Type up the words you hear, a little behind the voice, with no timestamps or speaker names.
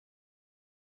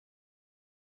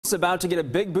students about to get a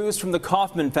big boost from the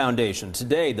Kauffman Foundation.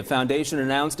 Today, the foundation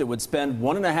announced it would spend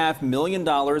 $1.5 million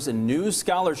in new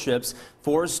scholarships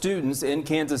for students in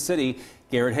Kansas City.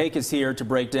 Garrett Hake is here to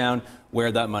break down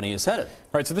where that money is headed.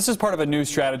 Right, so this is part of a new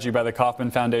strategy by the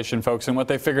Kauffman Foundation, folks, and what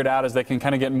they figured out is they can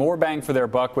kind of get more bang for their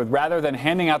buck with, rather than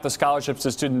handing out the scholarships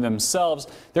to students themselves,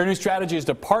 their new strategy is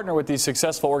to partner with these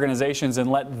successful organizations and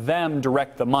let them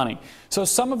direct the money. So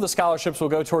some of the scholarships will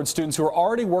go towards students who are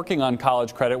already working on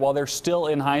college credit while they're still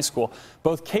in high school.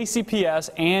 Both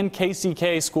KCPS and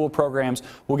KCK school programs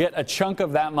will get a chunk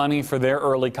of that money for their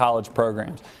early college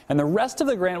programs. And the rest of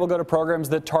the grant will go to programs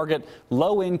that target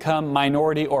low-income,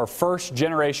 minority, or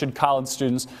first-generation college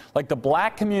students, like the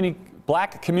Black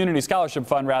Community Scholarship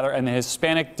Fund, and the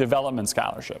Hispanic Development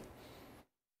Scholarship.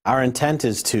 Our intent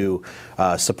is to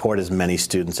support as many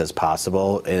students as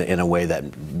possible in a way that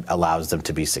allows them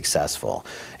to be successful.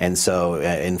 And so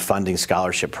in funding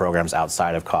scholarship programs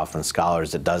outside of Kauffman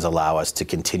Scholars, it does allow us to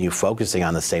continue focusing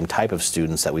on the same type of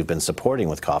students that we've been supporting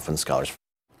with Kauffman Scholars.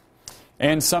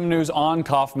 And some news on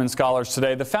Kauffman Scholars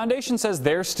today. The foundation says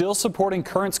they're still supporting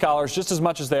current scholars just as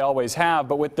much as they always have,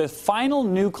 but with the final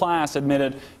new class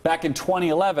admitted back in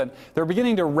 2011, they're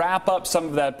beginning to wrap up some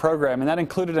of that program, and that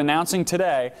included announcing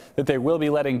today that they will be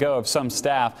letting go of some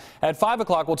staff. At 5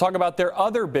 o'clock, we'll talk about their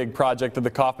other big project that the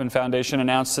Kauffman Foundation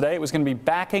announced today. It was going to be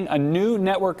backing a new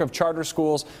network of charter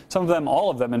schools, some of them,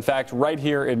 all of them, in fact, right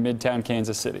here in Midtown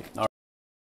Kansas City.